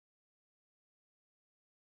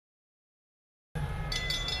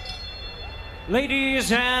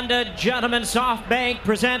Ladies and gentlemen, SoftBank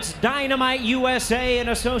presents Dynamite USA in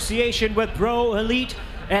association with ProElit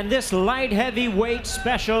and this light heavyweight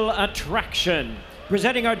special attraction.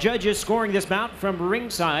 Presenting our judges scoring this bout from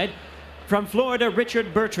ringside, from Florida,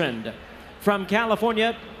 Richard Bertrand, from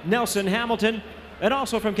California, Nelson Hamilton, and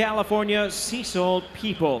also from California, Cecil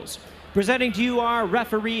Peoples. Presenting to you our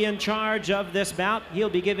referee in charge of this bout. He'll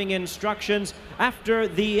be giving instructions. After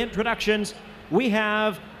the introductions, we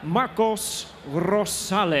have Marcos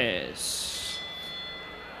Rosales.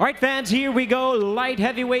 All right, fans, here we go. Light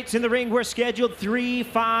heavyweights in the ring. We're scheduled 3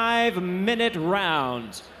 5-minute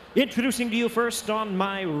rounds. Introducing to you first on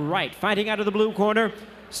my right, fighting out of the blue corner,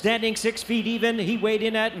 standing 6 feet even. He weighed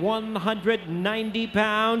in at 190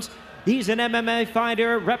 pounds. He's an MMA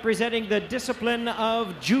fighter representing the discipline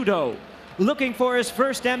of judo. Looking for his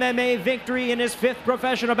first MMA victory in his 5th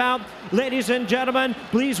professional bout. Ladies and gentlemen,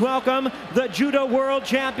 please welcome the Judo World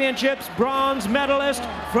Championships bronze medalist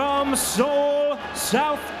from Seoul,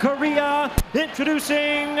 South Korea,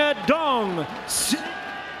 introducing Dong Sik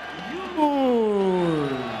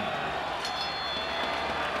Yoon.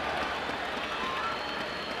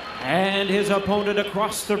 And his opponent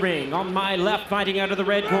across the ring. On my left, fighting out of the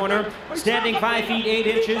red corner, standing 5 feet 8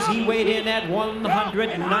 inches, he weighed in at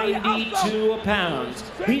 192 pounds.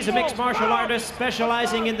 He's a mixed martial artist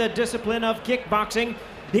specializing in the discipline of kickboxing.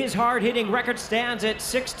 His hard-hitting record stands at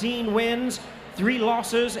 16 wins, 3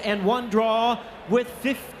 losses, and 1 draw, with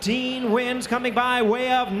 15 wins coming by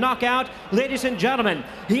way of knockout. Ladies and gentlemen,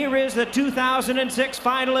 here is the 2006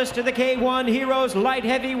 finalist to the K1 Heroes Light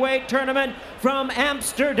Heavyweight Tournament from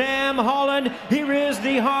Amsterdam, Holland. Here is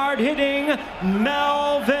the hard-hitting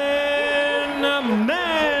Melvin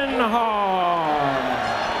Manhoef.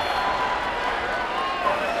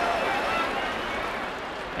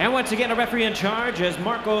 And once again, a referee in charge is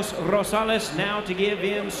Marcos Rosales, now to give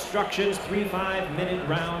instructions. 3 5-minute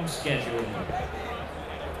round schedule.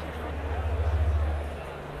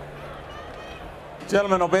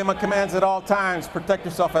 Gentlemen, obey my commands at all times. Protect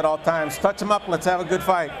yourself at all times. Touch them up. Let's have a good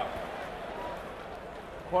fight.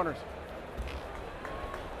 Corners.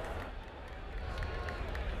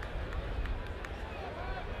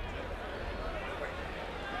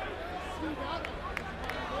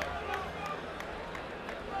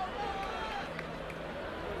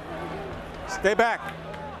 Stay back.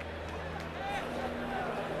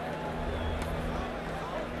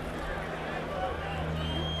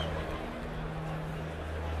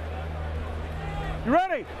 You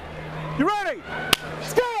ready? You ready?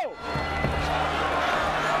 Let's go!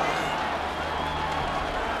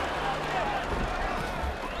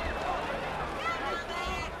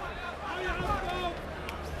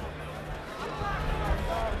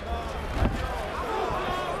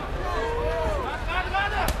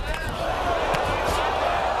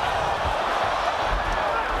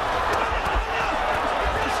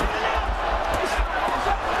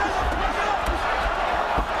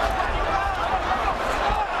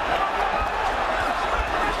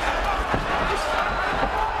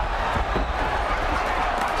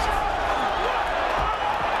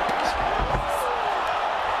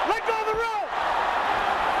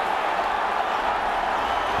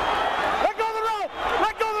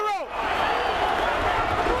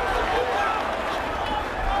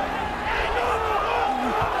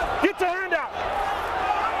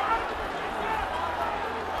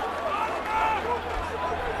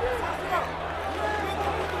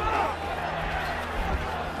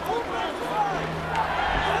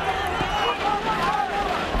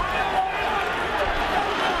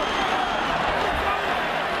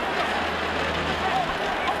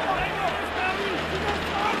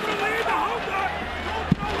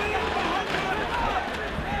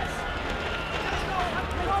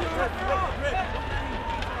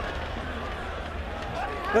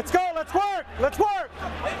 Let's go, let's work, let's work!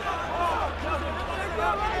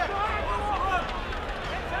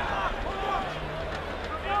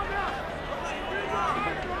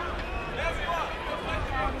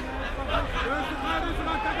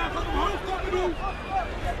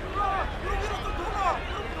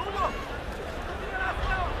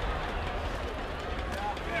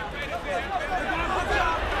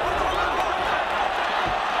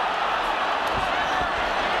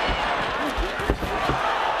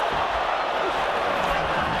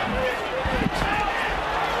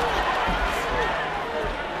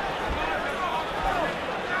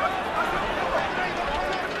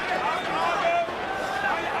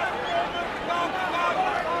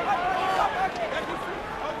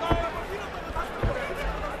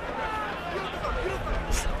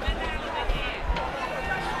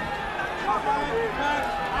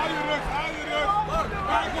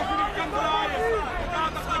 Kijk of je niet kan draaien.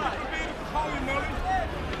 Dan ga je proberen te gooien, Melvin.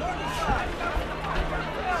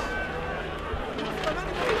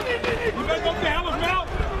 Je bent op de helft, Mel.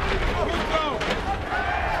 Goed zo.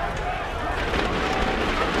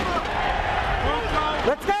 Goed zo.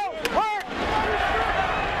 Let's go! Work!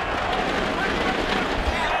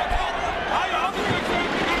 Hou je handen terug, Sik.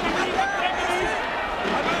 Hij gaat trekken nu.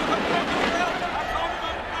 Hij wil gaan trekken nu. Hij gaat hem met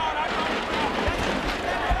elkaar. Hij gaat hem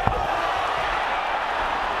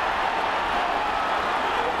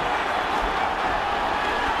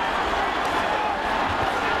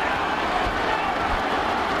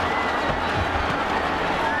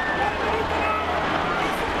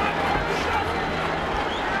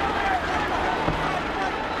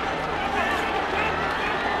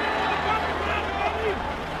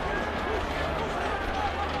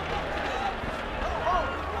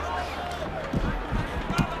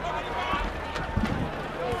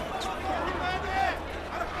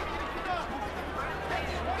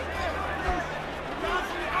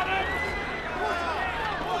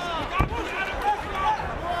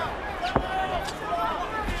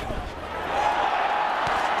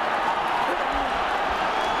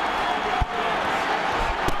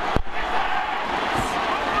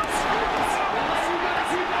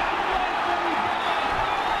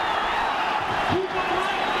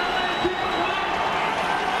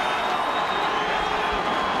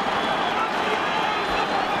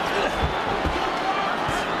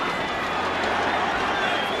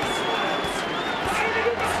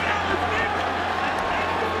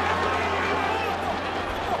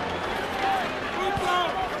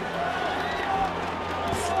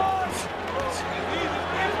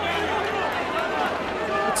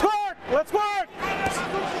Let's work!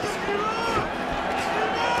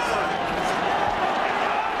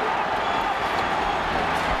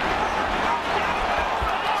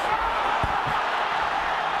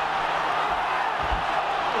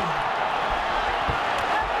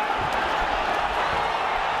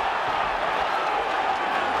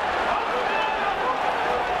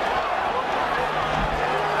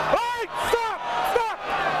 Hey, stop! Stop!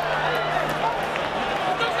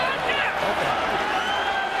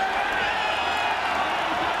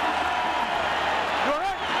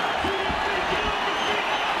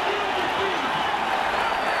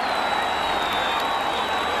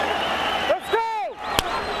 Let's go!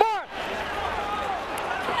 Mark!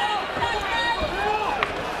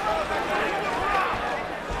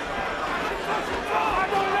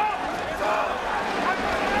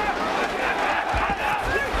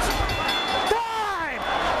 Time!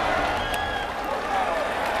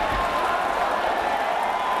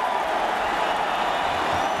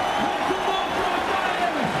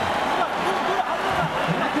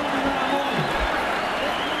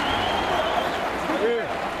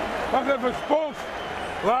 Wacht even, Spons.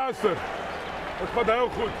 Luister. Het gaat heel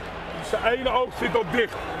goed. Zijn ene oog zit al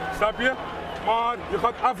dicht. Snap je? Maar je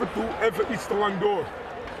gaat af en toe even iets te lang door.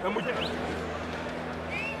 Dan moet je...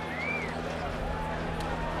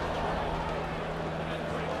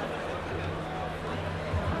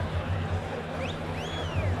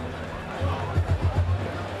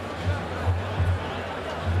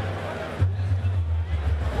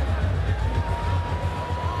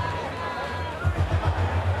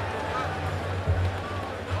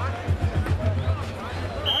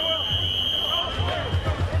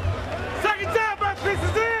 Second down, this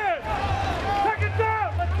is it! Second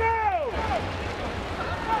down, let's go!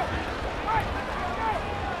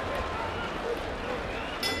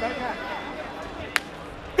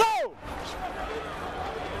 Go!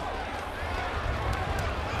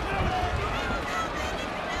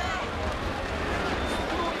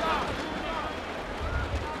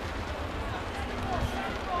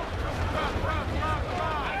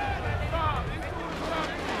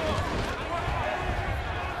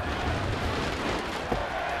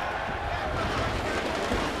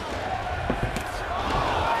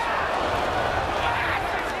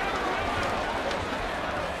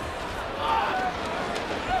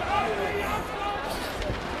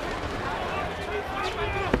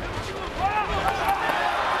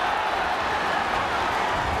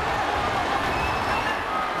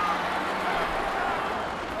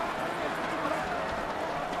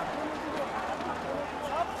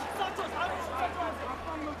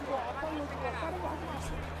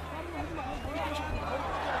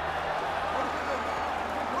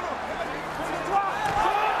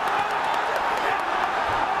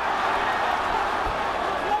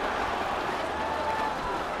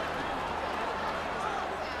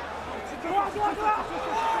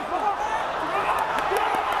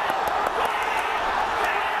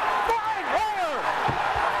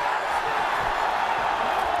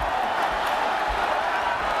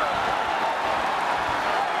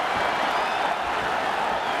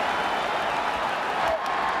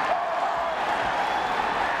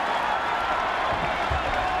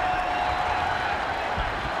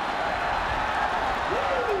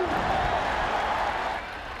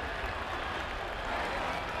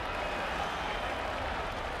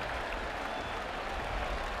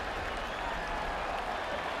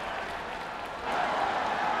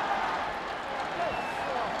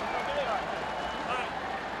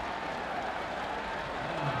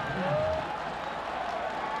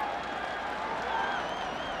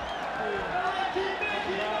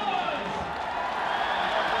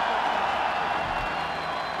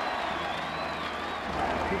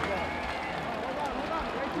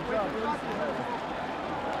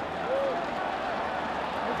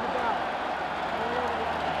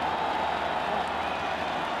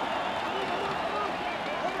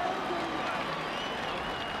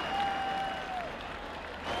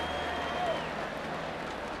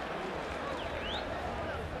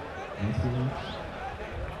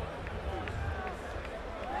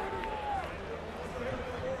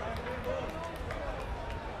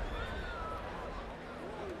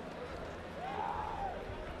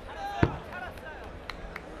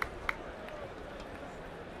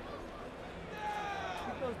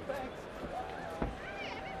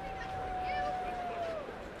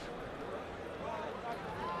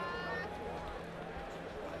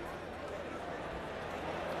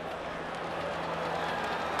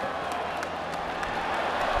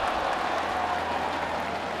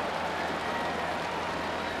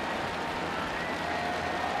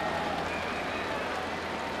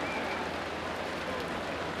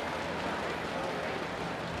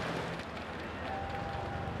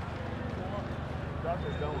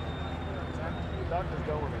 Doctor's going. Doctor's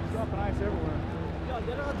going. Dropping ice everywhere. 야,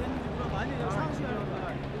 내려가도 되는지 물어봐. 아니, 내가 상시하는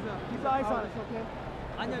거야. Keep the ice on it, okay?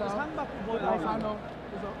 아니야, 그 상받고 뭐야. I know.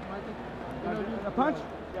 It's right there. A punch?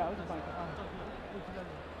 Yeah, it was a punch.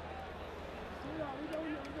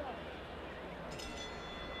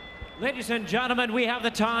 Ladies and gentlemen, we have the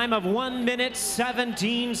time of 1 minute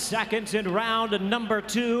 17 seconds in round number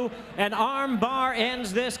 2. An arm bar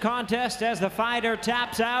ends this contest as the fighter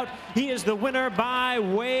taps out. He is the winner by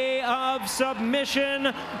way of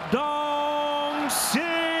submission, Sik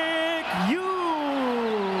Yoon.